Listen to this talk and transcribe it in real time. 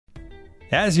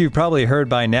As you've probably heard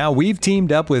by now, we've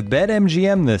teamed up with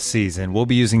BetMGM this season. We'll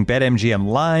be using BetMGM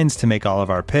lines to make all of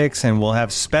our picks, and we'll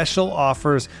have special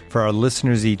offers for our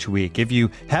listeners each week. If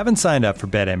you haven't signed up for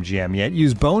BetMGM yet,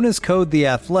 use bonus code The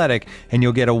Athletic, and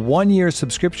you'll get a 1-year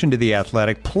subscription to The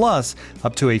Athletic, plus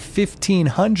up to a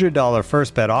 $1,500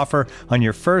 first bet offer on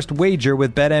your first wager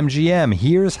with BetMGM.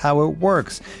 Here's how it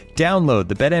works. Download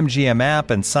the BetMGM app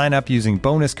and sign up using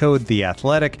bonus code The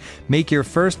Athletic. Make your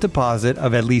first deposit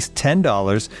of at least $10.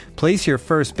 Place your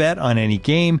first bet on any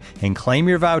game and claim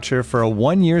your voucher for a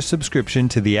 1-year subscription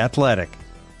to The Athletic.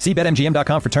 See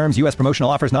BetMGM.com for terms. U.S. promotional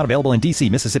offers not available in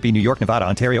D.C., Mississippi, New York, Nevada,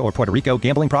 Ontario, or Puerto Rico.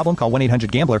 Gambling problem? Call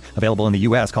 1-800-GAMBLER. Available in the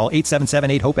U.S. Call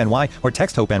 877-8-HOPE-NY or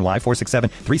text HOPE-NY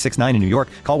 467-369 in New York.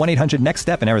 Call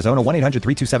 1-800-NEXT-STEP in Arizona.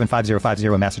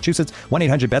 1-800-327-5050 in Massachusetts.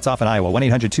 1-800-BETS-OFF in Iowa.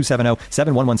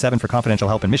 1-800-270-7117 for confidential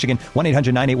help in Michigan.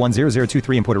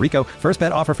 1-800-981-0023 in Puerto Rico. First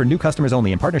bet offer for new customers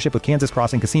only in partnership with Kansas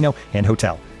Crossing Casino and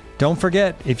Hotel. Don't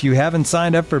forget, if you haven't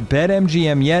signed up for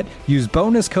BetMGM yet, use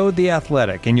bonus code The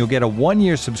Athletic, and you'll get a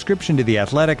 1-year subscription to The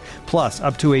Athletic, plus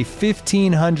up to a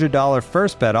 $1,500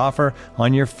 first bet offer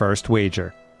on your first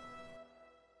wager.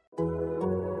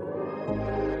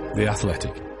 The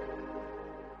Athletic.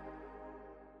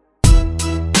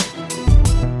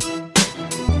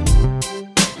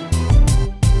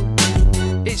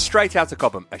 It's Straight Outta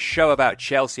Cobham, a show about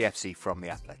Chelsea FC from The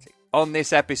Athletic. On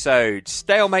this episode,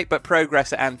 stalemate but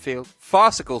progress at Anfield,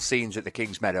 farcical scenes at the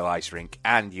Kings Meadow Ice Rink,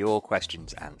 and your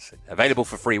questions answered. Available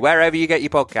for free wherever you get your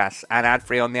podcasts and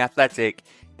ad-free on The Athletic.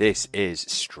 This is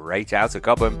Straight Outta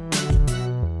Cobham.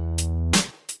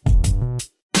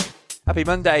 Happy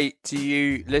Monday to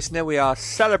you, listener. We are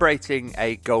celebrating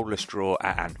a goalless draw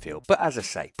at Anfield. But as I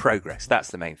say, progress,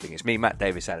 that's the main thing. It's me, Matt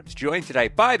Davis-Adams, joined today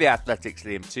by The Athletic's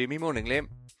Liam Toomey. Morning, Liam.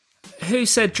 Who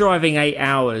said driving 8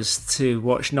 hours to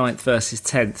watch 9th versus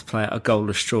 10th play at a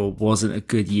goalless draw wasn't a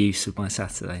good use of my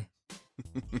Saturday?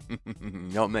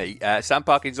 Not me. Sam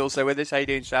Parkin's also with us. How you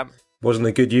doing, Sam? Wasn't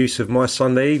a good use of my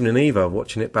Sunday evening either,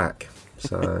 watching it back.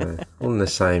 So, all in the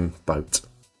same boat.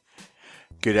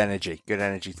 Good energy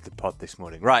to the pod this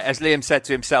morning. Right, as Liam said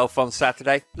to himself on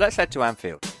Saturday, let's head to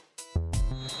Anfield.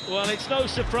 Well, it's no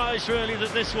surprise really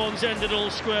that this one's ended all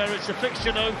square. It's a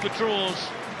fixture known for draws.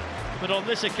 But on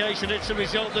this occasion, it's a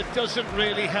result that doesn't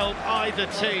really help either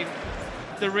team.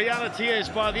 The reality is,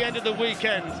 by the end of the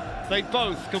weekend, they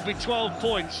both could be 12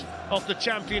 points off the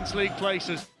Champions League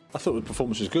places. I thought the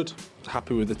performance was good.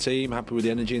 Happy with the team, happy with the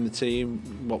energy in the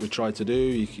team, what we tried to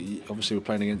do. Obviously, we're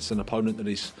playing against an opponent that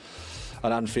is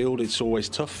at Anfield. It's always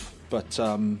tough, but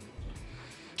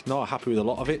no, happy with a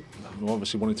lot of it. We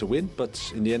obviously wanted to win,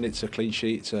 but in the end, it's a clean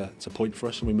sheet. It's a point for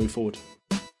us, and we move forward.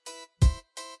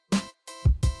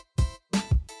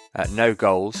 No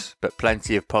goals, but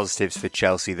plenty of positives for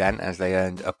Chelsea then, as they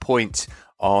earned a point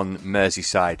on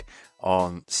Merseyside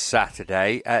on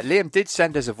Saturday. Liam did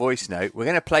send us a voice note. We're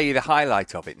going to play you the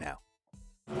highlight of it now.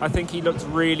 I think he looked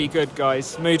really good,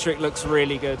 guys. Mudryk looks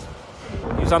really good.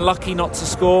 He was unlucky not to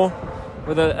score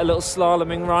with a little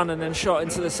slaloming run and then shot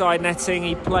into the side netting.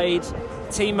 He played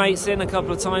teammates in a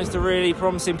couple of times to really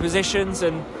promising positions,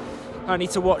 and only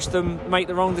to watch them make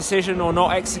the wrong decision or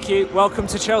not execute. Welcome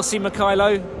to Chelsea,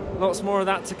 Mikhailo. Lots more of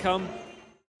that to come.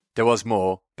 There was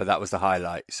more, but that was the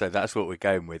highlight, so that's what we're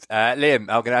going with. Liam, I'm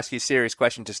going to ask you a serious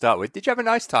question to start with. Did you have a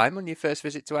nice time on your first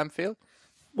visit to Anfield?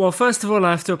 Well, first of all, I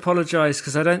have to apologise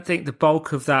because I don't think the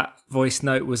bulk of that voice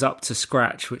note was up to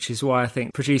scratch, which is why I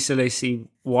think producer Lucy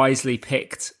wisely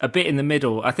picked a bit in the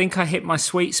middle. I think I hit my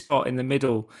sweet spot in the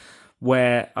middle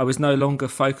where I was no longer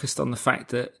focused on the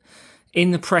fact that in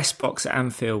the press box at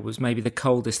Anfield was maybe the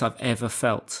coldest I've ever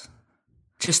felt.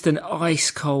 Just an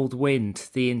ice-cold wind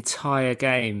the entire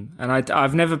game. And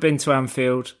I've never been to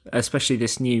Anfield, especially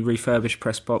this new refurbished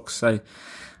press box, so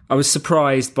I was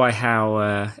surprised by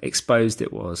how exposed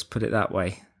it was, put it that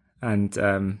way.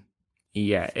 And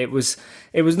yeah, it was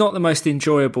not the most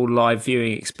enjoyable live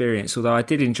viewing experience, although I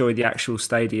did enjoy the actual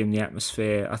stadium, the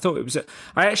atmosphere.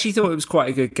 I actually thought it was quite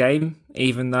a good game,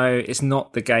 even though it's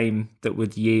not the game that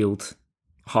would yield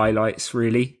highlights,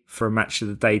 really, for a match of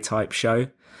the day type show.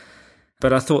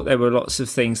 But I thought there were lots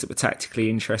of things that were tactically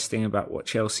interesting about what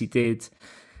Chelsea did.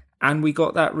 And we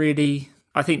got that really,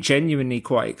 I think, genuinely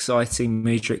quite exciting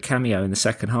Mudryk cameo in the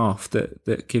second half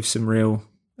that gives some real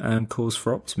cause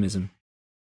for optimism.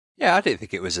 Yeah, I didn't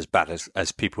think it was as bad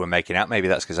as people were making out. Maybe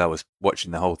that's because I was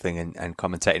watching the whole thing and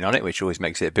commentating on it, which always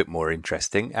makes it a bit more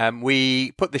interesting.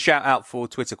 We put the shout out for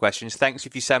Twitter questions. Thanks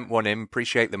if you sent one in.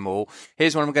 Appreciate them all.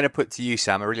 Here's one I'm going to put to you,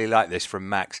 Sam. I really like this from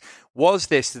Max. Was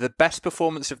this the best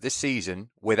performance of the season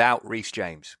without Reece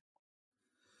James?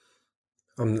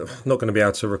 I'm not going to be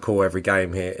able to recall every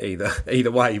game here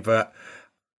either way, but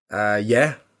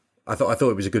Yeah, I thought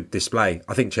it was a good display.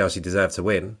 I think Chelsea deserved to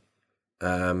win.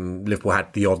 Liverpool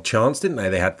had the odd chance, didn't they?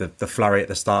 They had the flurry at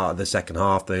the start of the second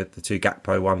half, the two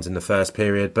Gakpo ones in the first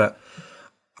period, but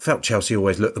I felt Chelsea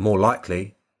always looked the more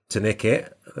likely to nick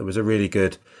it. It was a really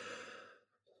good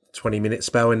 20-minute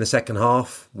spell in the second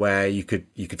half where you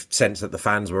could sense that the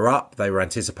fans were up. They were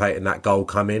anticipating that goal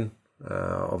coming,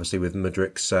 obviously with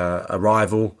Mudryk's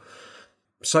arrival.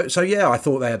 So yeah, I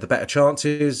thought they had the better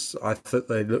chances. I thought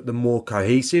they looked the more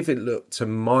cohesive. It looked, to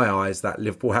my eyes, that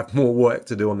Liverpool have more work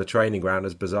to do on the training ground,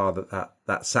 as bizarre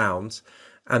that sounds,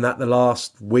 and that the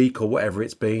last week or whatever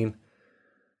it's been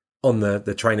on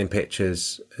the training pitch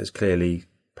has clearly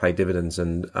paid dividends.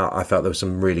 And I felt there were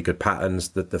some really good patterns.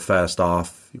 The first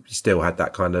half, you still had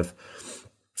that kind of,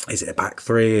 is it a back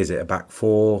three? Is it a back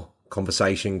four?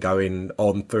 Conversation going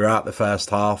on throughout the first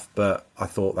half, but I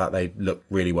thought that they looked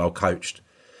really well coached,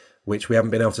 which we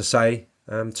haven't been able to say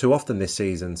too often this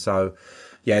season. So,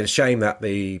 yeah, it's a shame that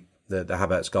the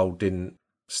Havertz goal didn't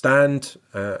stand,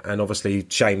 and obviously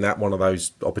shame that one of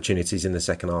those opportunities in the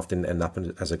second half didn't end up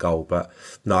as a goal. But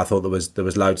no, I thought there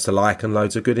was loads to like and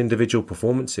loads of good individual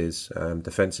performances.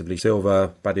 Defensively,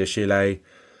 Silva, Badiashile,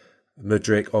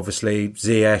 Mudryk, obviously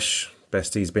Ziyech,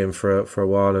 best he's been for a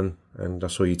while, and I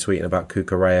saw you tweeting about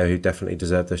Cucurella, who definitely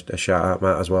deserved a shout out,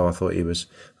 Matt, as well. I thought he was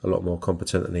a lot more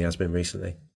competent than he has been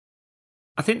recently.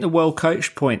 I think the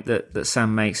well-coached point that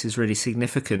Sam makes is really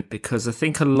significant, because I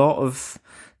think a lot of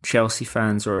Chelsea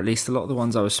fans, or at least a lot of the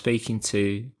ones I was speaking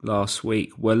to last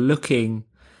week, were looking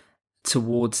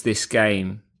towards this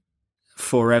game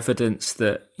for evidence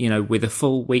that, you know, with a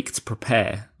full week to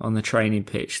prepare on the training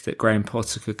pitch, that Graham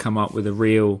Potter could come up with a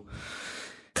real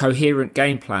coherent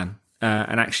game plan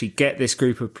and actually get this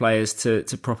group of players to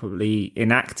properly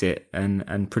enact it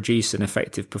and produce an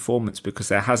effective performance, because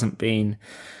there hasn't been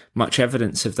much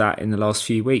evidence of that in the last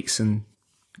few weeks. And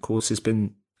of course, there's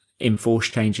been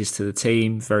enforced changes to the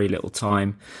team, very little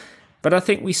time. But I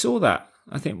think we saw that.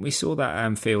 at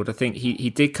Anfield. I think he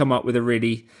did come up with a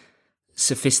really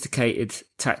sophisticated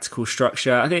tactical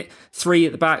structure. I think 3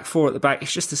 at the back, 4 at the back.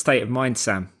 It's just a state of mind,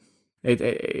 Sam.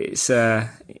 It's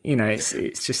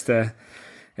just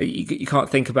you can't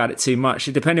think about it too much.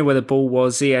 Depending where the ball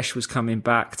was, Ziyech was coming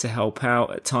back to help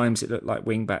out. At times, it looked like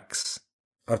wing backs.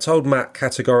 I've told Matt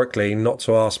categorically not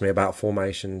to ask me about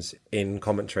formations in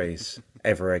commentaries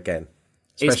ever again.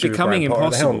 It's becoming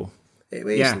impossible.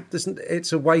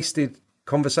 It's a wasted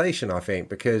conversation, I think,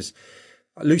 because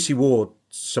Lucy Ward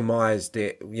surmised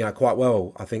it, quite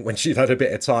well, I think, when she'd had a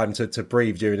bit of time to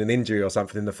breathe during an injury or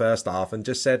something in the first half, and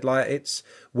just said, it's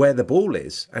where the ball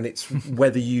is, and it's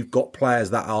whether you've got players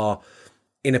that are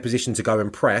in a position to go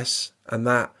and press, and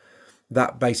that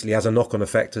basically has a knock-on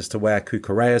effect as to where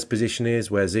Cucurella's position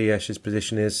is, where Ziyech's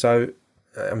position is. So,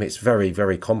 it's very,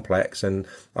 very complex, and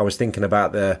I was thinking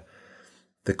about the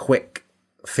quick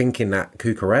thinking that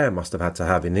Cucurella must have had to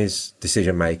have in his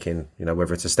decision making,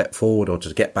 whether it's a step forward or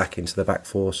just get back into the back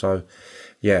four. So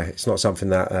yeah, it's not something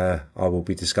that I will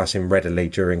be discussing readily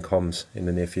during comms in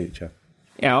the near future.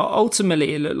 Yeah,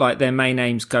 ultimately it looked like their main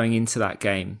aims going into that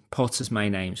game, Potter's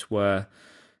main aims, were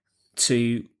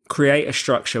to create a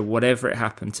structure, whatever it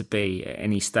happened to be at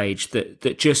any stage,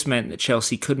 that just meant that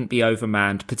Chelsea couldn't be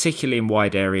overmanned, particularly in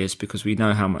wide areas, because we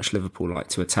know how much Liverpool like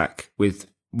to attack with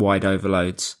wide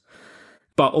overloads,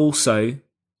 but also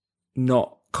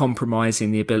not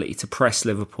compromising the ability to press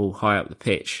Liverpool high up the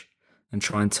pitch and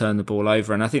try and turn the ball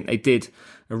over. And I think they did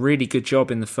a really good job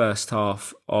in the first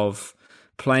half of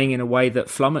playing in a way that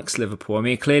flummoxed Liverpool. I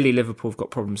mean, clearly Liverpool have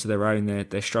got problems of their own.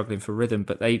 They're struggling for rhythm,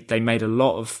 but they made a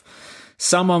lot of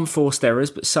some unforced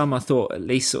errors, but some I thought at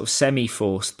least sort of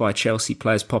semi-forced by Chelsea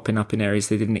players popping up in areas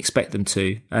they didn't expect them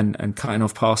to, and cutting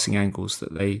off passing angles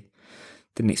that they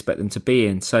didn't expect them to be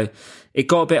in. So it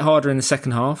got a bit harder in the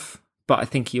second half, but I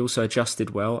think he also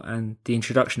adjusted well, and the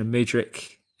introduction of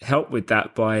Mudryk helped with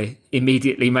that by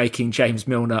immediately making James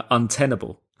Milner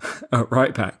untenable at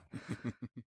right back.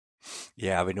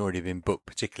 Yeah, having already been booked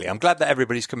particularly. I'm glad that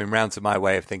everybody's coming round to my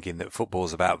way of thinking that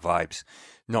football's about vibes,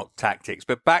 not tactics.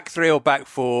 But back 3 or back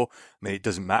 4, it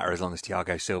doesn't matter as long as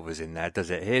Thiago Silva's in there, does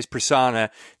it? Here's Prasanna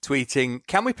tweeting,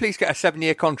 can we please get a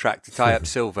 7-year contract to tie up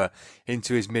Silva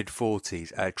into his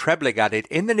mid-40s? Trebling added,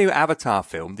 in the new Avatar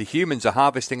film, the humans are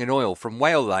harvesting an oil from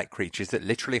whale-like creatures that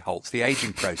literally halts the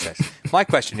aging process. My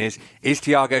question is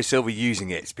Thiago Silva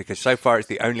using it? Because so far it's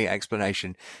the only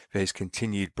explanation for his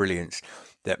continued brilliance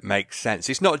that makes sense.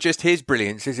 It's not just his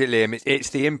brilliance, is it, Liam? It's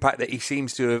the impact that he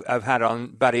seems to have had on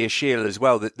Badiashile as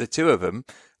well. That the two of them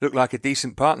look like a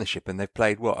decent partnership, and they've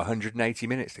played, 180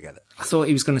 minutes together. I thought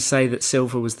he was going to say that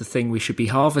Silva was the thing we should be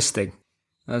harvesting.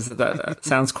 That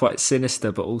sounds quite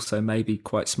sinister, but also maybe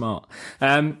quite smart.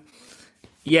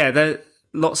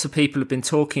 Lots of people have been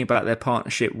talking about their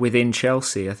partnership within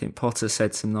Chelsea. I think Potter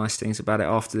said some nice things about it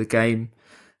after the game,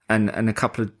 and a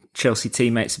couple of Chelsea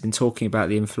teammates have been talking about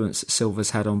the influence that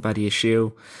Silva's had on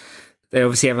Badiashile. They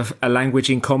obviously have a language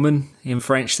in common in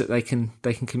French that they can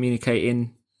communicate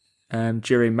in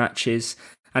during matches.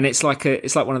 And it's like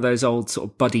one of those old sort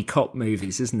of buddy cop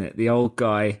movies, isn't it? The old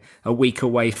guy a week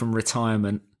away from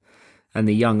retirement, and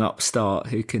the young upstart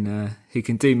who can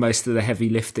do most of the heavy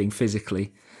lifting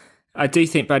physically. I do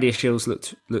think Badiashile's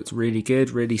looked really good,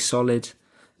 really solid.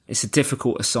 It's a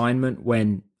difficult assignment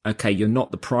when, okay, you're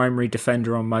not the primary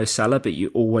defender on Mo Salah, but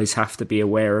you always have to be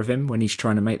aware of him when he's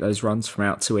trying to make those runs from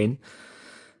out to in.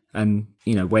 And,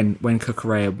 you know, when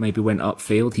Cucurella maybe went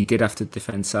upfield, he did have to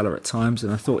defend Salah at times,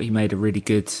 and I thought he made a really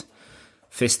good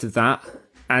fist of that.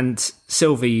 And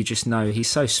Silva, you just know, he's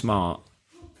so smart.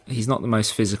 He's not the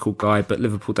most physical guy, but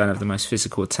Liverpool don't have the most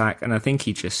physical attack, and I think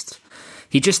he just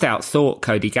outthought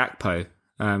Cody Gakpo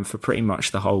for pretty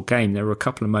much the whole game. There were a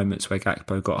couple of moments where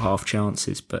Gakpo got half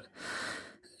chances, but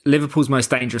Liverpool's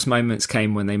most dangerous moments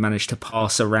came when they managed to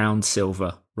pass around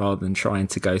Silva rather than trying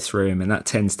to go through him, and that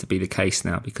tends to be the case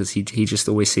now because he just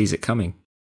always sees it coming.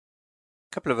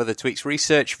 A couple of other tweets.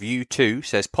 Research View 2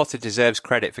 says Potter deserves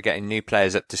credit for getting new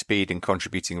players up to speed and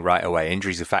contributing right away.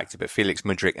 Injuries a factor, but Felix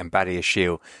Mudryk and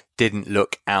Badiashile didn't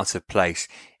look out of place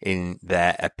in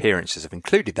their appearances. I've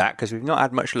included that because we've not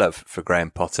had much love for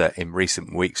Graham Potter in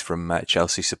recent weeks from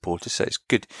Chelsea supporters, so it's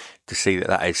good to see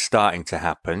that is starting to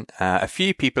happen. A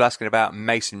few people asking about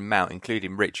Mason Mount,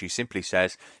 including Rich, who simply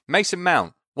says, Mason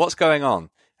Mount, what's going on?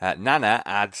 Nana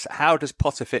adds, how does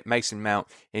Potter fit Mason Mount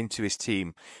into his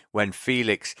team when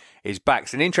Felix is back?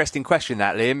 It's an interesting question,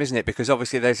 that, Liam, isn't it? Because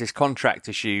obviously there's this contract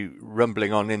issue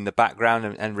rumbling on in the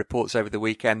background, and reports over the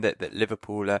weekend that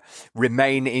Liverpool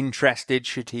remain interested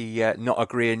should he not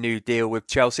agree a new deal with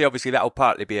Chelsea. Obviously that'll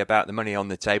partly be about the money on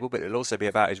the table, but it'll also be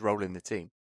about his role in the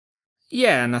team.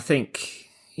 Yeah, and I think,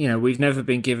 you know, we've never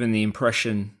been given the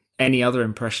impression, any other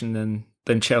impression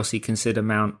than Chelsea consider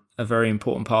Mount a very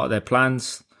important part of their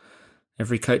plans.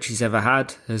 Every coach he's ever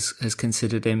had has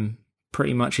considered him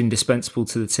pretty much indispensable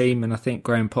to the team, and I think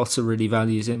Graham Potter really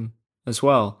values him as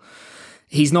well.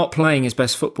 He's not playing his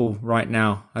best football right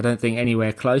now. I don't think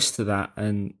anywhere close to that,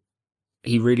 and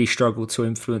he really struggled to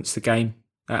influence the game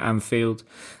at Anfield.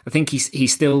 I think he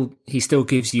still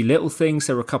gives you little things.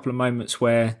 There were a couple of moments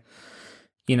where,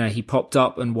 you know, he popped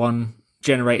up and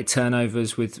generated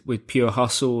turnovers with pure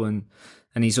hustle,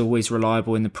 and he's always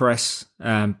reliable in the press.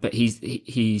 But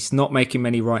he's not making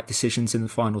many right decisions in the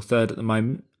final third at the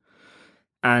moment.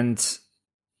 And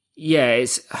yeah,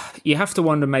 you have to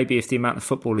wonder maybe if the amount of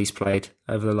football he's played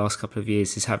over the last couple of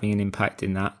years is having an impact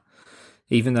in that.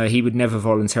 Even though he would never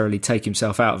voluntarily take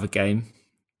himself out of a game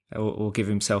or give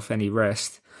himself any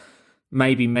rest,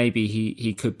 maybe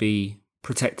he could be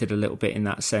protected a little bit in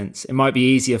that sense. It might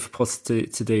be easier for Potter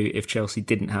to do if Chelsea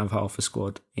didn't have half a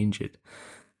squad injured.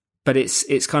 But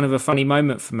it's kind of a funny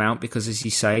moment for Mount because, as you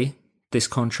say, this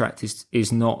contract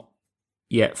is not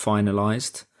yet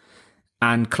finalised,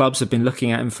 and clubs have been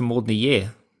looking at him for more than a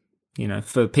year. You know,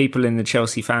 for people in the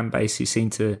Chelsea fan base who seem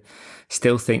to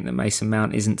still think that Mason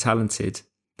Mount isn't talented,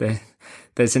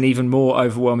 there's an even more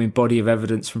overwhelming body of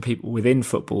evidence from people within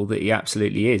football that he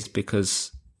absolutely is,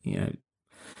 because, you know,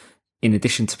 in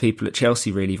addition to people at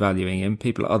Chelsea really valuing him,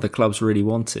 people at other clubs really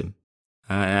want him.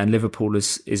 And Liverpool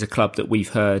is a club that we've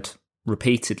heard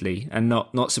repeatedly, and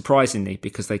not surprisingly,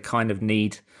 because they kind of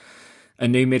need a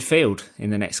new midfield in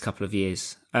the next couple of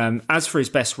years. As for his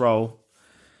best role,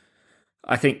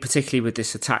 I think particularly with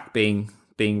this attack being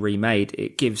remade,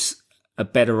 it gives a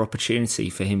better opportunity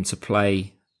for him to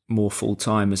play more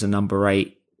full-time as a number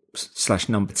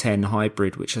 8/number 10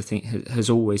 hybrid, which I think has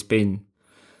always been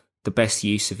the best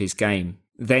use of his game.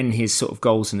 Then his sort of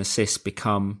goals and assists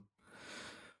become...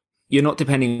 You're not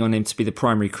depending on him to be the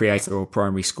primary creator or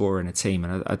primary scorer in a team,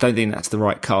 and I don't think that's the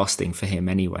right casting for him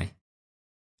anyway.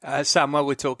 Sam, while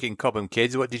we're talking Cobham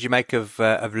kids, what did you make of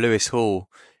Lewis Hall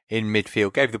in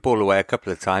midfield? Gave the ball away a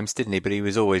couple of times, didn't he? But he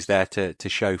was always there to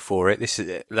show for it. This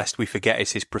is, lest we forget,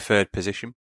 is his preferred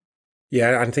position.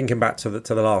 Yeah, and thinking back to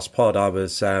the last pod, I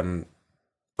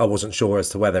wasn't sure as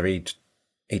to whether he'd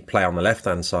play on the left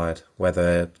hand side,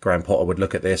 whether Graham Potter would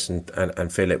look at this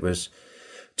and feel it was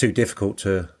too difficult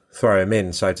to throw him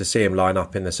in. So to see him line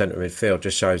up in the centre midfield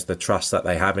just shows the trust that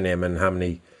they have in him and how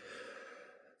many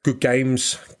good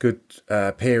games, good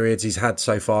periods he's had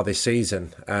so far this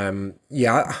season.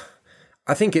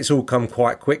 I think it's all come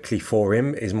quite quickly for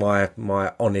him, is my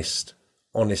honest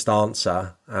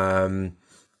answer. And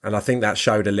I think that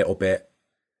showed a little bit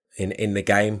in the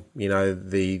game. You know,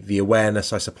 the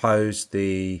awareness, I suppose,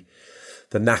 the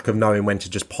knack of knowing when to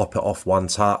just pop it off one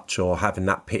touch or having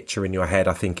that picture in your head.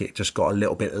 I think it just got a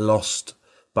little bit lost.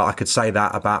 But I could say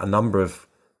that about a number of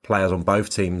players on both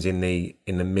teams in the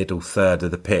middle third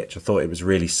of the pitch. I thought it was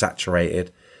really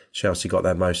saturated. Chelsea got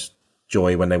their most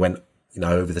joy when they went,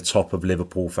 over the top of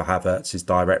Liverpool for Havertz's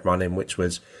direct running, which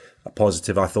was a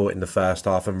positive, I thought, in the first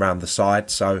half and round the side.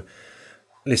 So,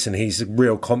 listen, he's a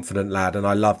real confident lad, and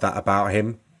I love that about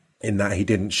him, in that he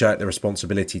didn't shirk the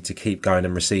responsibility to keep going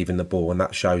and receiving the ball, and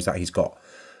that shows that he's got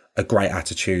a great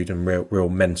attitude and real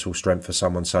mental strength for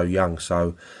someone so young.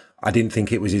 So, I didn't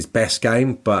think it was his best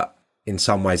game, but in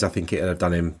some ways I think it would have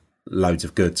done him loads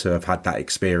of good to have had that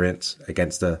experience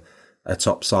against a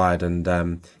top side. And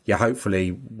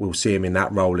hopefully we'll see him in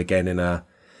that role again in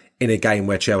a game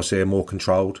where Chelsea are more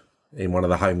controlled, in one of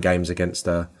the home games against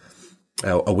a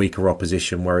weaker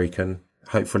opposition, where he can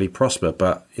hopefully prosper.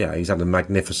 But yeah, he's had a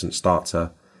magnificent start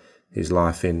to his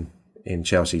life in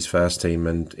Chelsea's first team,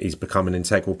 and he's become an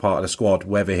integral part of the squad.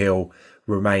 Whether he'll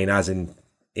remain as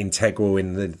integral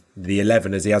in the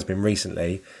 11 as he has been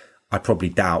recently, I probably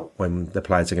doubt, when the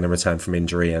players are going to return from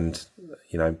injury and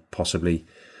possibly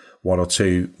one or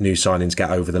two new signings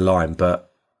get over the line.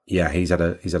 But yeah, he's had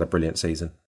a brilliant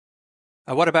season.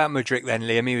 What about Mudryk then,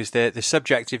 Liam? He was the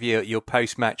subject of your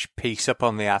post-match piece up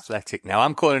on The Athletic. Now,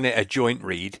 I'm calling it a joint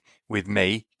read with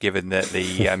me, given that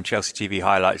the Chelsea TV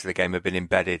highlights of the game have been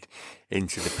embedded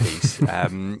into the piece.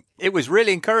 It was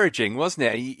really encouraging,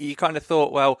 wasn't it? You kind of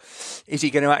thought, well, is he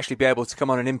going to actually be able to come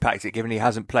on and impact it, given he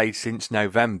hasn't played since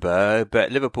November?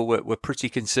 But Liverpool were pretty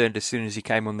concerned as soon as he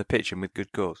came on the pitch, and with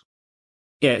good cause.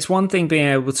 Yeah, it's one thing being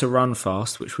able to run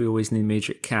fast, which we always knew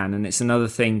Mudryk can, and it's another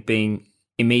thing being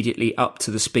immediately up to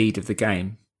the speed of the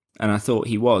game. And I thought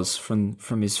he was from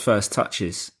his first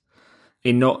touches,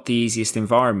 in not the easiest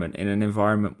environment, in an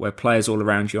environment where players all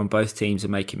around you on both teams are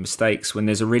making mistakes, when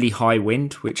there's a really high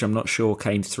wind, which I'm not sure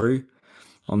came through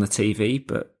on the TV,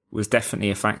 but was definitely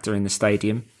a factor in the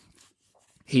stadium.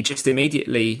 He just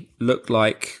immediately looked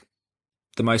like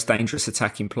the most dangerous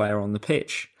attacking player on the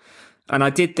pitch. And I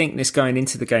did think this going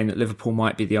into the game, that Liverpool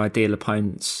might be the ideal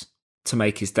opponents to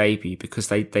make his debut, because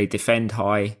they defend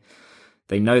high.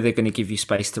 They know they're going to give you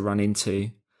space to run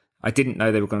into. I didn't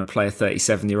know they were going to play a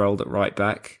 37-year-old at right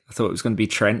back. I thought it was going to be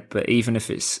Trent, but even if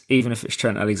it's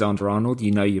Trent Alexander-Arnold,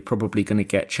 you're probably going to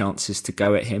get chances to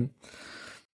go at him.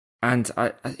 And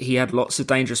he had lots of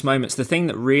dangerous moments. The thing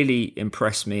that really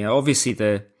impressed me, obviously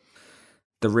the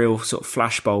real sort of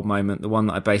flashbulb moment, the one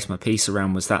that I based my piece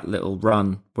around, was that little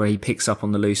run where he picks up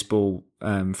on the loose ball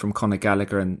from Conor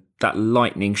Gallagher, and that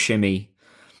lightning shimmy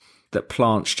that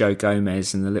plants Joe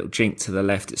Gomez, and the little jink to the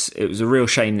left. It was a real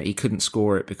shame that he couldn't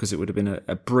score it, because it would have been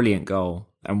a brilliant goal,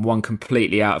 and one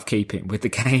completely out of keeping with the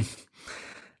game.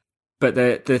 But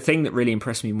the thing that really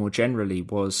impressed me more generally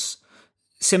was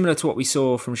similar to what we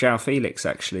saw from João Felix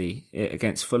actually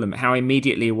against Fulham, how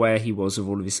immediately aware he was of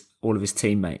all of his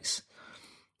teammates.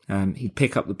 He'd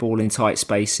pick up the ball in tight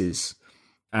spaces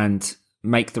and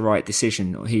make the right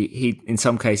decision. He in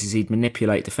some cases he'd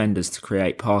manipulate defenders to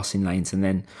create passing lanes, and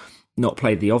then not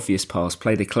play the obvious pass,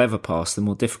 play the clever pass, the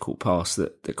more difficult pass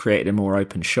that created a more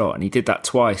open shot. And he did that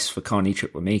twice for Carney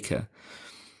Chukwuemeka,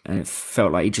 and it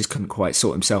felt like he just couldn't quite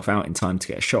sort himself out in time to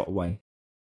get a shot away.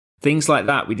 Things like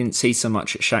that we didn't see so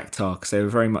much at Shakhtar, because they were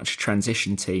very much a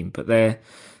transition team, but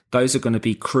those are going to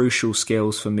be crucial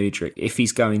skills for Mudryk if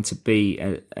he's going to be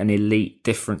an elite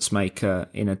difference maker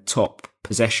in a top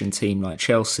possession team like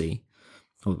Chelsea,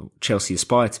 or Chelsea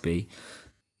aspire to be.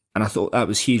 And I thought that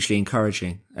was hugely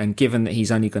encouraging. And given that he's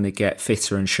only going to get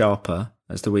fitter and sharper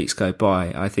as the weeks go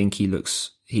by, I think he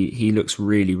looks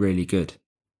really, really good.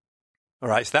 All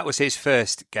right, so that was his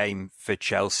first game for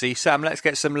Chelsea. Sam, let's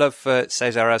get some love for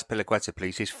Cesar Azpilicueta,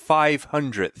 please. His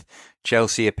 500th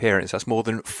Chelsea appearance. That's more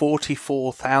than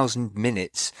 44,000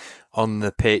 minutes on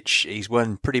the pitch. He's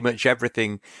won pretty much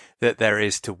everything that there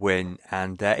is to win.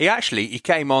 And he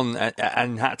came on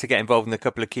and had to get involved in a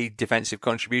couple of key defensive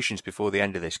contributions before the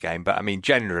end of this game. But, I mean,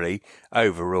 generally,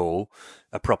 overall,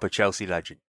 a proper Chelsea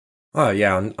legend. Oh,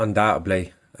 yeah,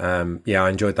 undoubtedly. I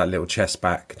enjoyed that little chest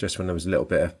back just when there was a little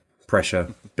bit of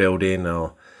pressure building,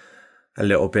 or a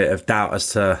little bit of doubt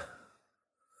as to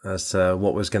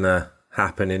what was going to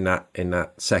happen in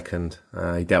that second.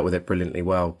 He dealt with it brilliantly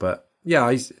well. But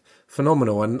yeah, he's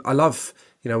phenomenal, and I love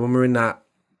when we're in that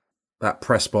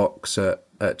press box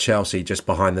at Chelsea, just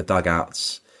behind the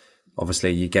dugouts.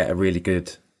 Obviously, you get a really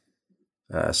good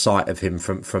sight of him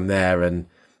from there, and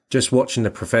just watching the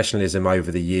professionalism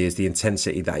over the years, the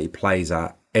intensity that he plays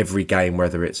at every game,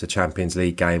 whether it's a Champions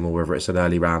League game or whether it's an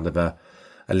early round of a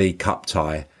League Cup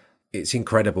tie. it's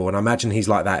incredible. And I imagine he's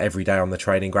like that every day on the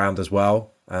training ground as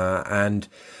well. And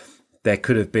there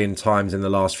could have been times in the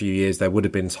last few years, there would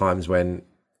have been times when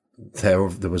there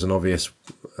was an obvious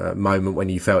moment when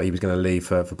you felt he was going to leave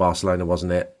for Barcelona,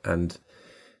 wasn't it? And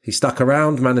he stuck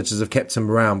around. Managers have kept him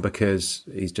around because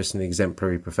he's just an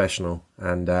exemplary professional.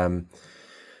 And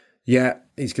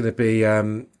he's going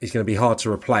to be hard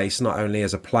to replace, not only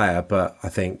as a player, but I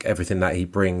think everything that he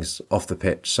brings off the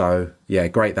pitch. So yeah,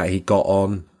 great that he got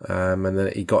on and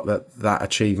that he got that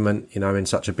achievement, in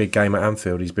such a big game at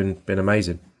Anfield. He's been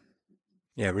amazing.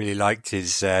 Yeah, really liked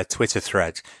his Twitter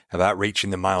thread about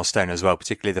reaching the milestone as well,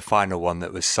 particularly the final one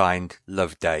that was signed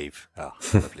 "Love Dave." Oh,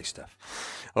 lovely stuff.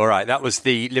 All right, that was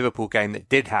the Liverpool game that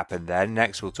did happen then.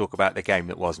 Next, we'll talk about the game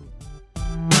that wasn't.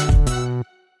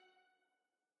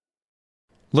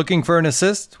 Looking for an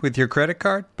assist with your credit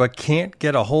card, but can't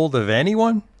get a hold of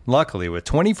anyone? Luckily, with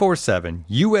 24/7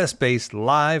 US-based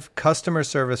live customer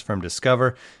service from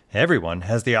Discover, everyone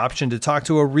has the option to talk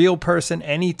to a real person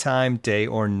anytime, day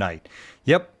or night.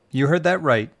 Yep, you heard that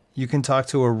right. You can talk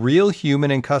to a real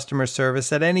human in customer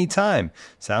service at any time.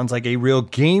 Sounds like a real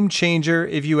game changer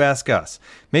if you ask us.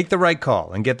 Make the right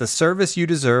call and get the service you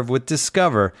deserve with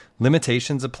Discover.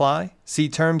 Limitations apply. See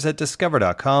terms at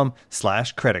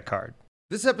discover.com/creditcard.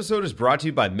 This episode is brought to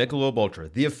you by Michelob Ultra,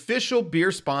 the official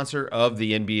beer sponsor of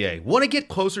the NBA. Want to get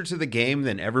closer to the game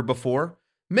than ever before?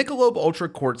 Michelob Ultra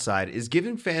Courtside is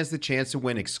giving fans the chance to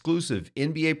win exclusive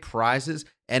NBA prizes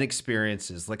and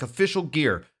experiences like official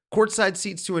gear, courtside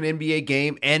seats to an NBA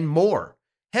game, and more.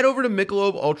 Head over to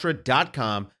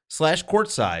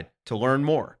MichelobUltra.com/courtside to learn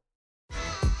more.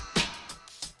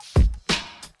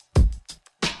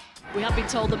 We have been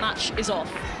told the match is off.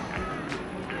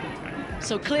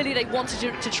 So clearly they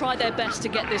wanted to try their best to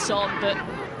get this on, but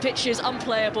pitch is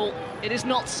unplayable, it is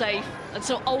not safe, and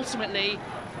so ultimately,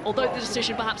 although the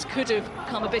decision perhaps could have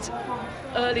come a bit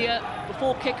earlier,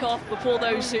 before kick-off, before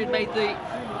those who'd made the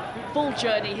full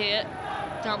journey here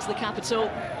down to the capital,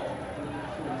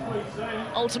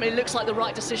 ultimately it looks like the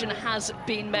right decision has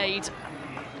been made.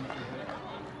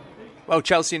 Well,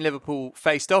 Chelsea and Liverpool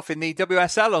faced off in the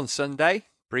WSL on Sunday,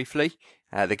 briefly.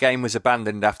 The game was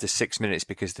abandoned after 6 minutes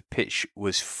because the pitch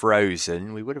was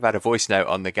frozen. We would have had a voice note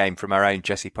on the game from our own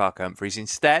Jessie Parker-Humphries.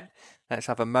 Instead, let's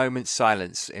have a moment's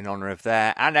silence in honour of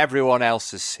their and everyone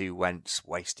else's who went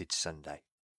wasted Sunday.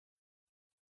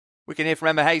 We can hear from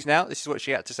Emma Hayes now. This is what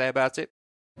she had to say about it.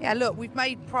 Yeah, look, we've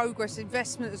made progress.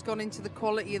 Investment has gone into the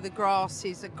quality of the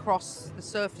grasses across the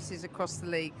surfaces across the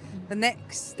league. The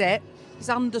next step is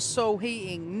undersoil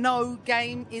heating. No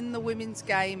game in the women's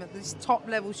game at this top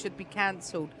level should be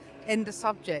cancelled. End of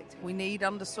subject. We need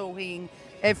undersoil heating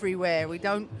everywhere. We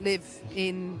don't live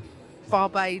in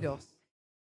Barbados.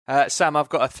 Sam, I've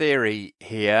got a theory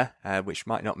here, which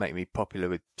might not make me popular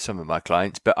with some of my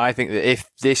clients, but I think that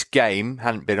if this game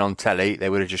hadn't been on telly, they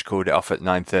would have just called it off at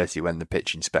 9:30 when the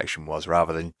pitch inspection was,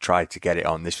 rather than try to get it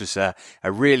on. This was a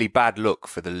really bad look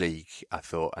for the league, I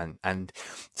thought, and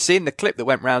seeing the clip that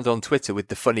went round on Twitter with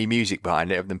the funny music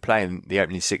behind it of them playing the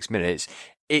opening 6 minutes,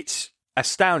 it's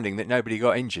astounding that nobody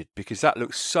got injured, because that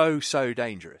looks so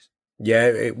dangerous. Yeah,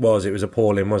 it was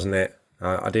appalling, wasn't it?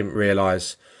 I didn't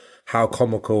realise how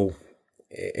comical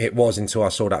it was until I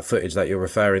saw that footage that you're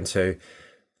referring to.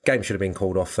 Game should have been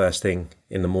called off first thing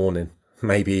in the morning,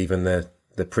 maybe even the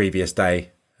previous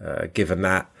day, given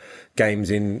that games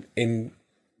in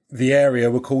the area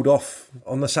were called off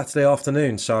on the Saturday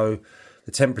afternoon. So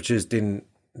the temperatures didn't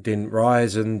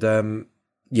rise, and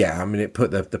it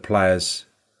put the players'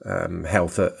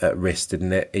 health at risk,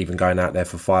 didn't it? Even going out there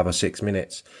for 5 or 6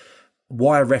 minutes.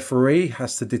 Why a referee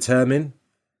has to determine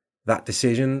that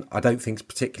decision, I don't think is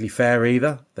particularly fair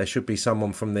either. There should be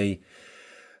someone from the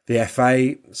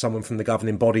FA, someone from the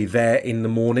governing body there in the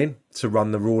morning to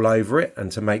run the rule over it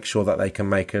and to make sure that they can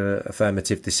make an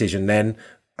affirmative decision then.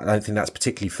 I don't think that's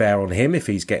particularly fair on him if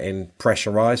he's getting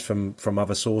pressurised from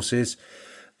other sources.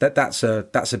 That's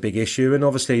a big issue. And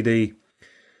obviously the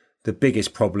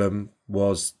biggest problem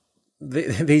was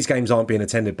these games aren't being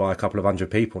attended by a couple of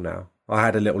hundred people now. I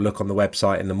had a little look on the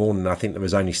website in the morning. I think there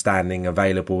was only standing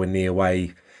available in the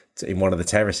away in one of the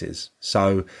terraces.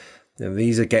 So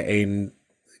these are getting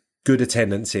good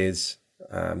attendances.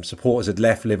 Supporters had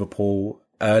left Liverpool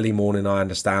early morning, I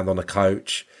understand, on a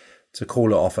coach. To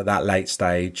call it off at that late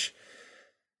stage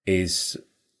is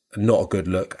not a good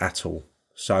look at all.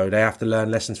 So they have to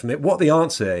learn lessons from it. What the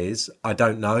answer is, I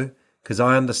don't know, because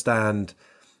I understand,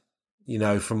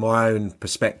 from my own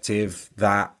perspective,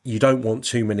 that you don't want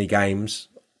too many games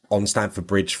on Stamford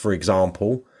Bridge, for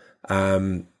example,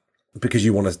 because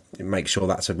you want to make sure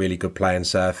that's a really good playing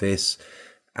surface,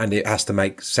 and it has to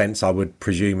make sense, I would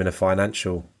presume, in a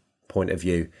financial point of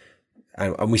view.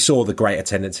 And we saw the great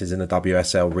attendances in the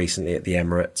WSL recently at the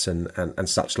Emirates and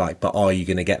such like. But are you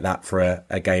going to get that for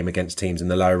a game against teams in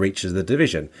the lower reaches of the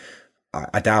division?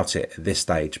 I doubt it at this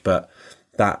stage. But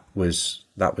that was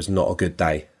not a good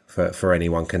day for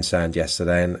anyone concerned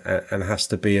yesterday, and has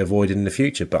to be avoided in the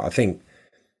future. But I think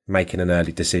making an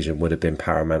early decision would have been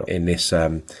paramount in this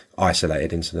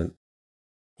isolated incident.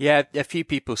 Yeah, a few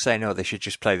people saying, they should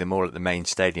just play them all at the main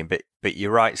stadium. But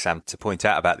you're right, Sam, to point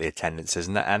out about the attendances.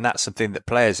 And that's something that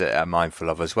players are mindful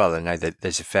of as well. I know that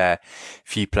there's a fair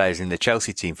few players in the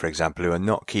Chelsea team, for example, who are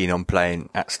not keen on playing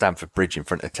at Stamford Bridge in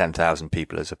front of 10,000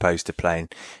 people as opposed to playing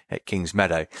at Kings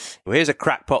Meadow. Well, here's a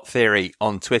crackpot theory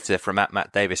on Twitter from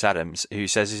 @Matt Davis Adams, who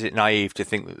says, is it naive to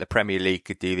think that the Premier League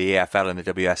could do the EFL and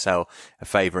the WSL a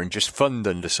favour and just fund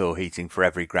undersoil heating for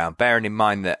every ground, bearing in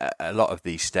mind that a lot of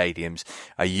these stadiums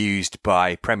are used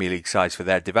by Premier League sides for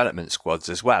their development squads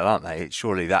as well, aren't they?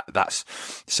 Surely that's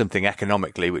something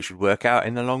economically which would work out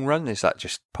in the long run. Is that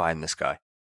just pie in the sky?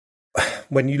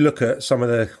 When you look at some of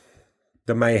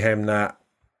the mayhem that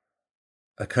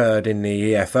occurred in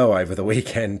the EFL over the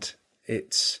weekend,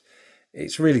 it's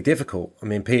really difficult. I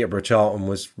mean, Peterborough Charlton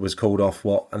was called off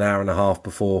an hour and a half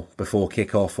before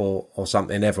kick-off or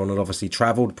something. Everyone had obviously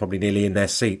travelled, probably nearly in their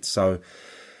seats. So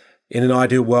in an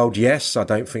ideal world, yes, I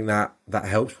don't think that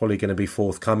helps. Probably going to be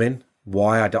forthcoming.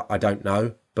 Why, I don't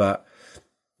know. But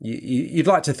you'd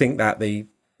like to think that the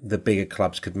bigger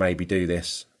clubs could maybe do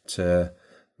this to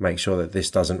make sure that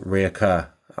this doesn't reoccur.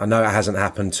 I know it hasn't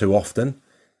happened too often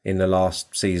in the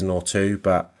last season or two,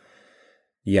 but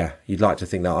yeah, you'd like to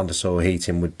think that undersoil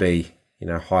heating would be,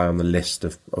 high on the list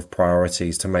of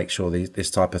priorities to make sure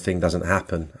this type of thing doesn't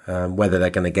happen. Whether they're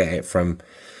going to get it from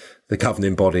the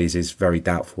governing bodies is very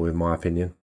doubtful, in my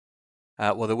opinion.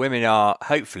 Well, the women are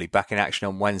hopefully back in action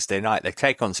on Wednesday night. They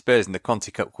take on Spurs in the Conti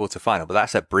Cup quarter-final, but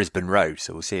that's at Brisbane Road,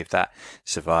 so we'll see if that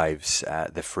survives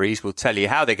the freeze. We'll tell you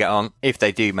how they get on if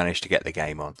they do manage to get the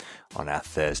game on our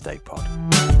Thursday pod.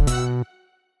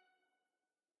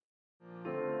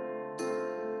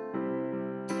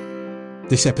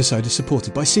 This episode is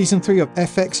supported by Season 3 of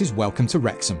FX's Welcome to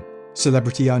Wrexham.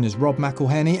 Celebrity owners Rob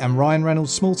McElhenney and Ryan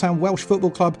Reynolds' small-town Welsh football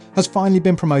club has finally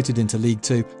been promoted into League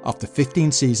 2 after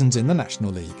 15 seasons in the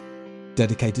National League.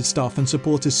 Dedicated staff and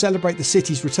supporters celebrate the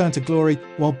city's return to glory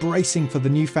while bracing for the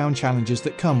newfound challenges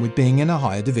that come with being in a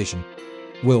higher division.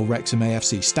 Will Wrexham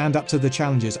AFC stand up to the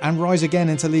challenges and rise again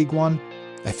into League 1?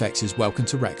 FX's Welcome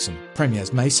to Wrexham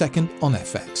premieres May 2nd on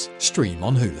FX. Stream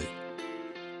on Hulu.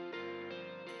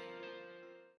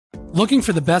 Looking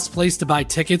for the best place to buy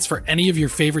tickets for any of your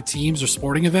favorite teams or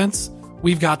sporting events?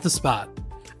 We've got the spot.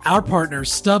 Our partner,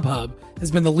 StubHub, has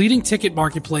been the leading ticket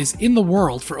marketplace in the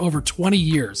world for over 20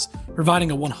 years, providing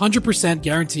a 100%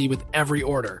 guarantee with every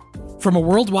order. From a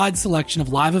worldwide selection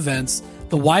of live events,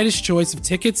 the widest choice of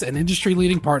tickets and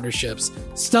industry-leading partnerships,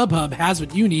 StubHub has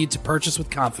what you need to purchase with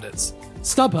confidence.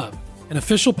 StubHub, an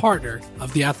official partner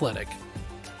of The Athletic.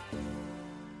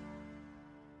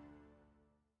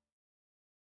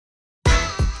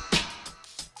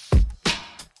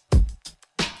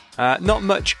 Not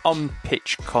much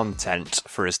on-pitch content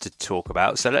for us to talk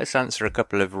about, so let's answer a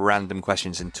couple of random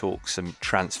questions and talk some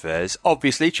transfers.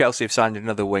 Obviously, Chelsea have signed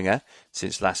another winger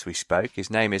since last we spoke. His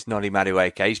name is Noni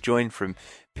Madueke. He's joined from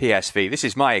PSV. This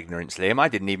is my ignorance, Liam. I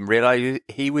didn't even realise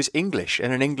he was English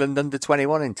and an England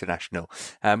under-21 international.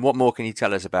 What more can you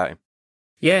tell us about him?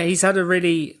 Yeah, he's had a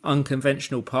really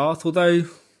unconventional path, although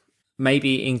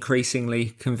maybe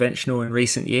increasingly conventional in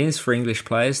recent years for English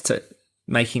players to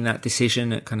making that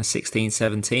decision at kind of 16,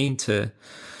 17 to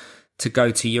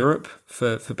go to Europe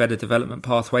for better development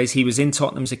pathways. He was in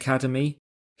Tottenham's academy.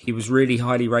 He was really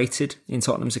highly rated in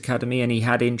Tottenham's academy, and he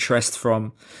had interest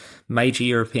from major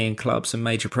European clubs and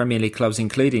major Premier League clubs,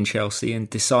 including Chelsea, and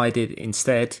decided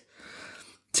instead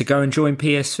to go and join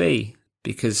PSV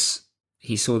because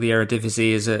he saw the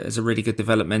Eredivisie as a really good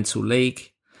developmental league.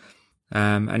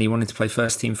 And he wanted to play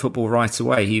first team football right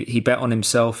away. He bet on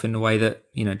himself in the way that,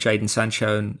 Jadon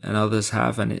Sancho and others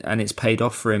have, and it's paid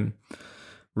off for him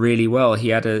really well. He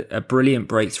had a brilliant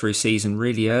breakthrough season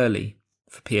really early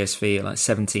for PSV at like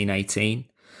 17, 18.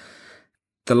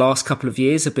 The last couple of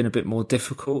years have been a bit more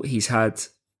difficult. He's had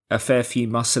a fair few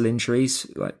muscle injuries,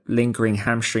 like lingering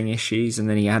hamstring issues, and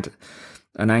then he had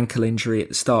an ankle injury at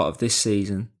the start of this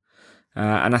season.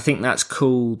 And I think that's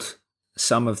cooled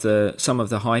some of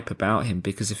the hype about him,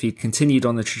 because if he'd continued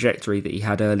on the trajectory that he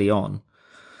had early on,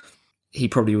 he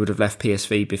probably would have left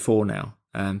PSV before now.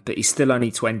 But he's still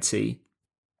only 20.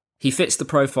 He fits the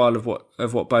profile of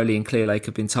what Bowley and Clearlake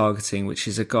have been targeting, which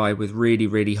is a guy with really,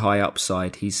 really high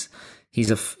upside. He's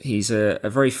a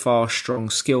very fast, strong,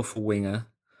 skillful winger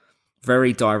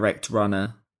very direct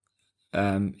runner.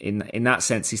 In that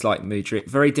sense, he's like Mudryk.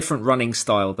 Very different running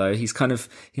style, though. He's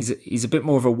a bit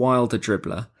more of a wilder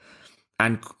dribbler,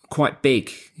 and quite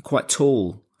big, quite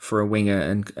tall for a winger,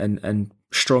 and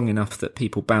strong enough that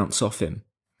people bounce off him.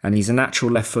 And he's a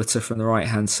natural left footer from the right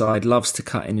hand side. Loves to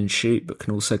cut in and shoot, but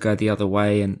can also go the other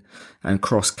way and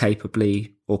cross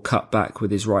capably or cut back with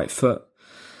his right foot.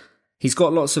 He's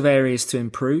got lots of areas to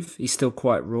improve. He's still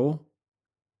quite raw.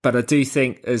 But I do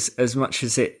think as much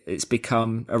as it's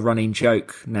become a running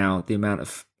joke now, the amount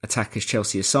of attackers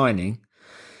Chelsea are signing,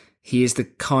 he is the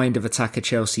kind of attacker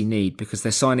Chelsea need, because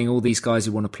they're signing all these guys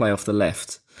who want to play off the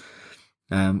left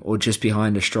or just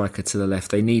behind a striker to the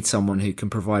left. They need someone who can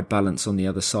provide balance on the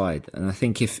other side. And I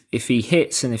think if he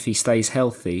hits and if he stays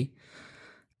healthy,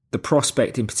 the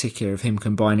prospect in particular of him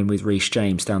combining with Reece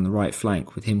James down the right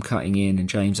flank, with him cutting in and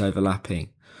James overlapping,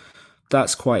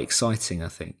 that's quite exciting, I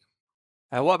think.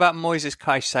 What about Moises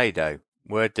Caicedo?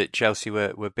 Word that Chelsea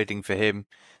were bidding for him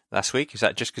last week. Is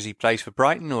that just because he plays for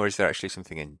Brighton, or is there actually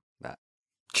something in that?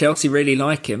 Chelsea really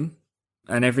like him,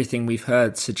 and everything we've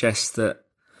heard suggests that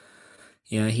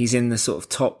he's in the sort of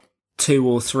top 2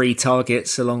 or 3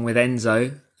 targets along with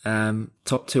Enzo,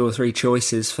 top 2 or 3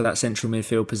 choices for that central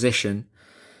midfield position.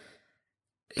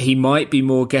 He might be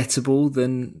more gettable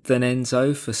than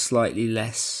Enzo for slightly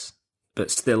less,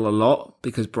 but still a lot,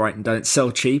 because Brighton don't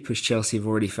sell cheap, as Chelsea have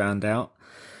already found out.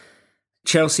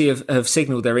 Chelsea have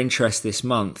signalled their interest this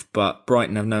month, but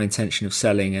Brighton have no intention of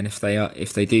selling, and if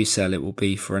they do sell, it will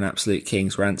be for an absolute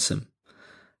king's ransom.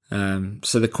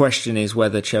 So the question is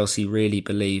whether Chelsea really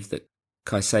believe that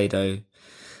Caicedo,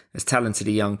 as talented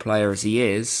a young player as he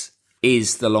is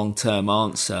the long-term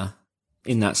answer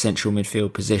in that central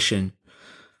midfield position,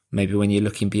 maybe when you're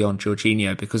looking beyond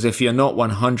Jorginho. Because if you're not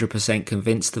 100%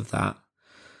 convinced of that,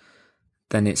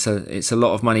 then it's a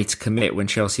lot of money to commit when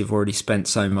Chelsea have already spent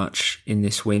so much in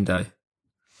this window.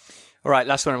 All right,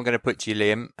 last one I'm going to put to you,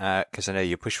 Liam, because I know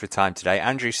you're pushed for time today.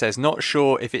 Andrew says, not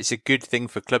sure if it's a good thing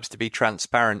for clubs to be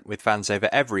transparent with fans over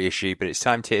every issue, but it's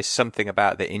time to hear something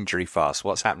about the injury farce.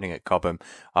 What's happening at Cobham?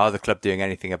 Are the club doing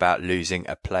anything about losing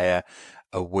a player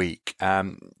a week?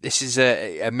 This is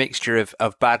a mixture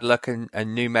of bad luck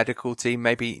and new medical team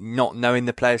maybe not knowing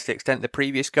the players to the extent the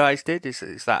previous guys did.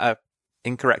 Is that a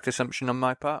incorrect assumption on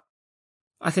my part?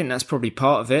 I think that's probably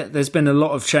part of it. There's been a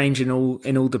lot of change in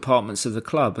all departments of the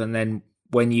club, and then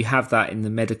when you have that in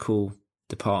the medical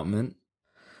department,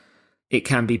 it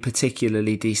can be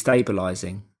particularly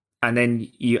destabilising. And then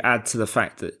you add to the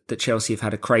fact that Chelsea have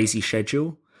had a crazy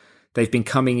schedule. They've been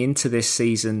coming into this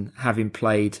season having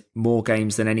played more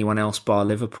games than anyone else bar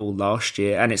Liverpool last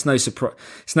year. And it's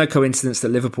no coincidence that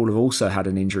Liverpool have also had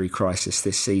an injury crisis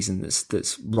this season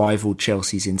that's rivaled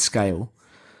Chelsea's in scale.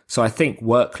 So I think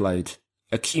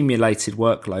accumulated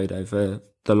workload over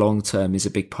the long term is a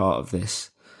big part of this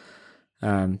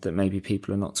that maybe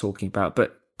people are not talking about.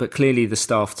 But clearly the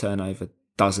staff turnover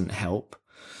doesn't help.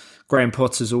 Graham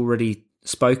Potter's already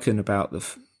spoken about the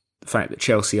fact that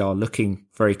Chelsea are looking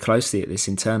very closely at this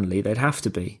internally. They'd have to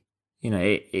be.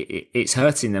 It's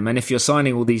hurting them. And if you're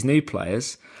signing all these new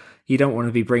players, you don't want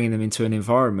to be bringing them into an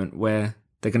environment where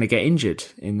they're going to get injured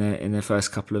in their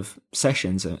first couple of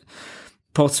sessions.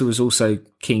 Potter was also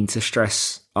keen to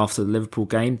stress after the Liverpool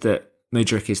game that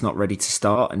Mudryk is not ready to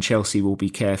start, and Chelsea will be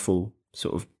careful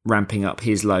sort of ramping up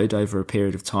his load over a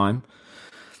period of time.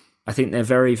 I think they're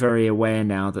very, very aware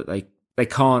now that they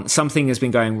can't. Something has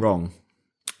been going wrong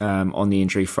on the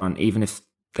injury front, even if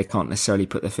they can't necessarily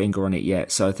put their finger on it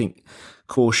yet. So I think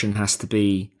caution has to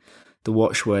be the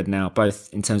watchword now,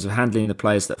 both in terms of handling the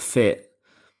players that fit,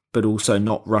 but also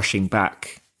not rushing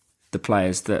back the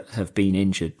players that have been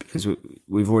injured, because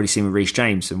we've already seen with Reece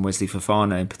James and Wesley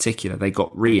Fofana in particular, they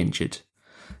got re-injured,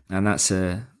 and that's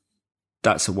a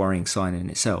worrying sign in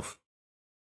itself.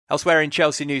 Elsewhere in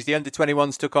Chelsea news, the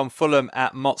under-21s took on Fulham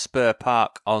at Motspur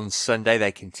Park on Sunday.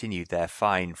 They continued their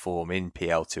fine form in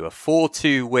PL2. A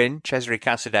 4-2 win. Cesare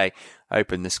Casadei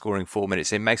opened the scoring 4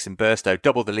 minutes in. Mason Burstow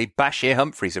doubled the lead. Bashir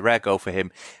Humphries, a rare goal for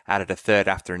him, added a third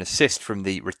after an assist from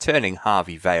the returning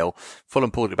Harvey Vale.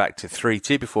 Fulham pulled it back to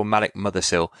 3-2 before Malik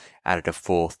Mothersill added a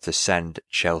fourth to send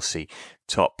Chelsea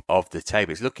top of the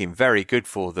table. It's looking very good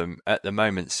for them at the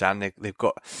moment, Sam. They've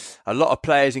got a lot of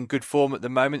players in good form at the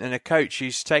moment and a coach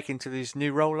who's taken to his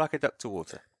new role like a duck to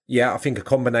water. Yeah, I think a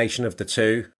combination of the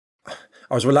two.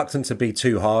 I was reluctant to be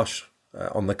too harsh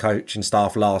on the coach and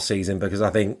staff last season, because I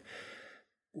think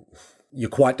you're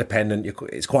quite dependent.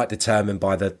 It's quite determined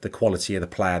by the quality of the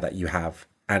player that you have.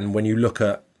 And when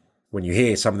you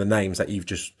hear some of the names that you've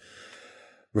just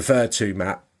referred to,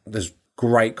 Matt, there's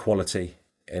great quality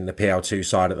in the PL2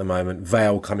 side at the moment.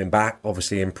 Vale coming back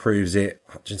obviously improves it.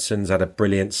 Hutchinson's had a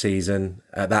brilliant season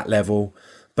at that level.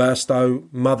 Burstow,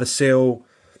 Mothersill,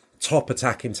 top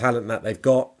attacking talent that they've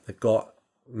got. They've got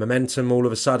momentum all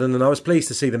of a sudden, and I was pleased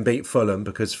to see them beat Fulham,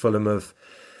 because Fulham have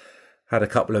had a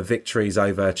couple of victories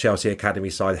over Chelsea Academy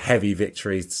side, heavy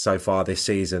victories so far this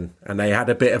season, and they had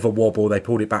a bit of a wobble. They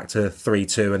pulled it back to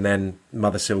 3-2, and then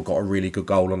Mothersill got a really good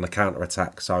goal on the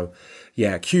counter-attack. So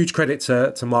yeah, huge credit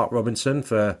to Mark Robinson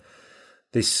for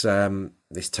this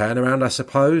this turnaround, I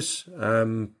suppose.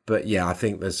 But yeah, I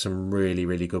think there's some really,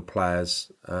 really good players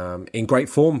in great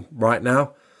form right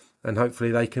now, and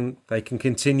hopefully they can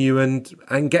continue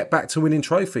and get back to winning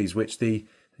trophies, which the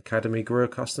academy grew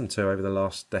accustomed to over the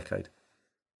last decade.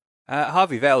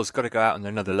 Harvey Vale's got to go out on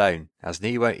another loan, hasn't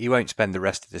he? He won't spend the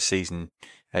rest of the season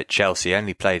at Chelsea.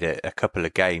 Only played a couple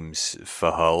of games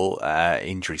for Hull.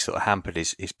 Injury sort of hampered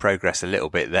his progress a little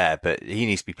bit there, but he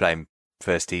needs to be playing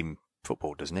first team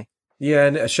football, doesn't he? Yeah,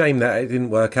 and a shame that it didn't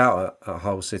work out at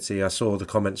Hull City. I saw the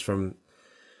comments from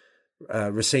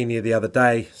Rossini the other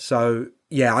day. So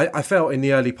yeah, I felt in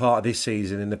the early part of this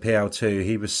season in the PL2,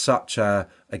 he was such a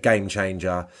game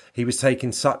changer. He was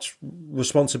taking such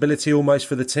responsibility almost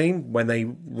for the team when they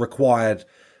required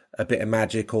a bit of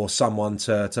magic or someone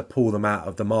to pull them out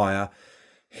of the mire.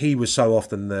 He was so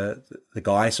often the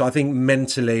guy. So I think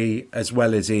mentally, as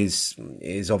well as his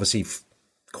obviously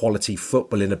quality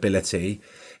footballing ability,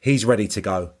 he's ready to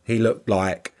go. He looked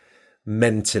like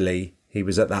mentally he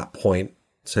was at that point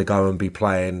to go and be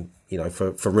playing,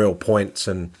 for real points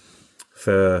and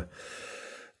for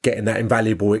getting that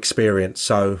invaluable experience.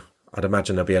 So I'd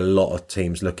imagine there'll be a lot of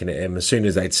teams looking at him as soon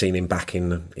as they'd seen him back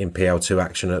in PL2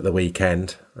 action at the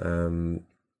weekend,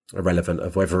 irrelevant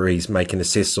of whether he's making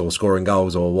assists or scoring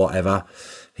goals or whatever.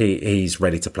 He's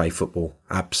ready to play football,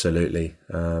 absolutely,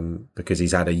 because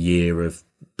he's had a year of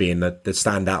being the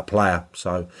standout player.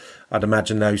 So I'd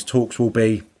imagine those talks will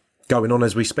be going on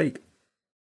as we speak.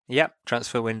 Yep,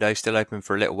 transfer window still open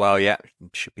for a little while yet.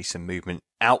 Should be some movement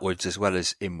outwards as well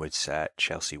as inwards,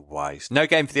 Chelsea-wise. No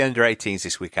game for the under-18s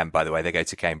this weekend, by the way. They go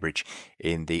to Cambridge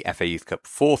in the FA Youth Cup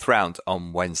 4th round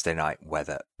on Wednesday night,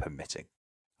 weather permitting.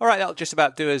 All right, that'll just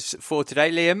about do us for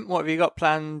today. Liam, what have you got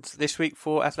planned this week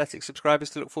for Athletic subscribers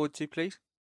to look forward to, please?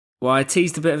 Well, I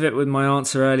teased a bit of it with my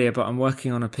answer earlier, but I'm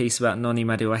working on a piece about Noni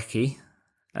Madueke.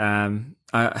 By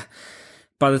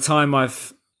the time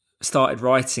I've started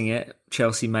writing it,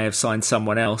 Chelsea may have signed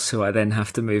someone else who I then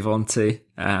have to move on to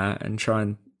and try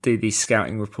and do these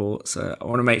scouting reports. I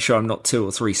want to make sure I'm not 2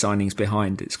 or 3 signings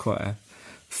behind. It's quite a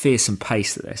fearsome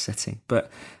pace that they're setting.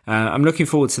 But I'm looking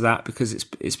forward to that because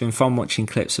it's been fun watching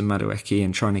clips of Madueke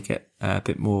and trying to get a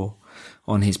bit more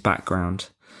on his background.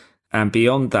 And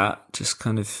beyond that, just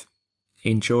kind of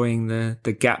enjoying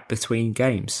the gap between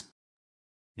games.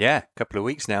 Yeah, a couple of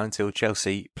weeks now until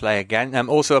Chelsea play again.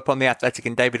 Also up on The Athletic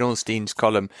and David Ornstein's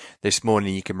column this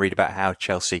morning, you can read about how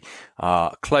Chelsea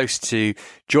are close to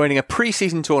joining a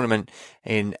pre-season tournament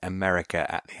in America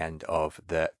at the end of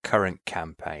the current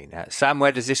campaign. Sam,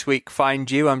 where does this week find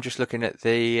you? I'm just looking at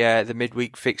the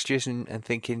midweek fixtures and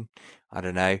thinking, I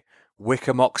don't know,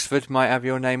 Wickham Oxford might have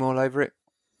your name all over it.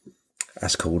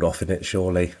 That's called off, isn't it,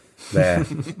 surely? There.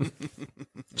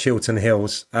 Chiltern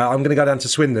Hills. I'm going to go down to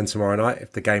Swindon tomorrow night,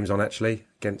 if the game's on actually,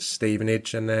 against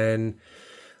Stevenage. And then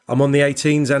I'm on the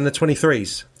 18s and the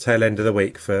 23s, tail end of the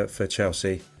week for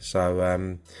Chelsea.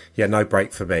 So, no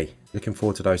break for me. Looking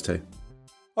forward to those two.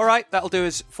 All right, that'll do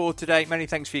us for today. Many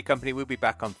thanks for your company. We'll be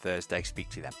back on Thursday. Speak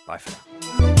to you then. Bye for now.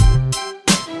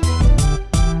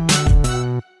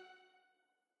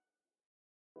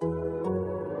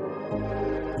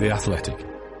 The Athletic.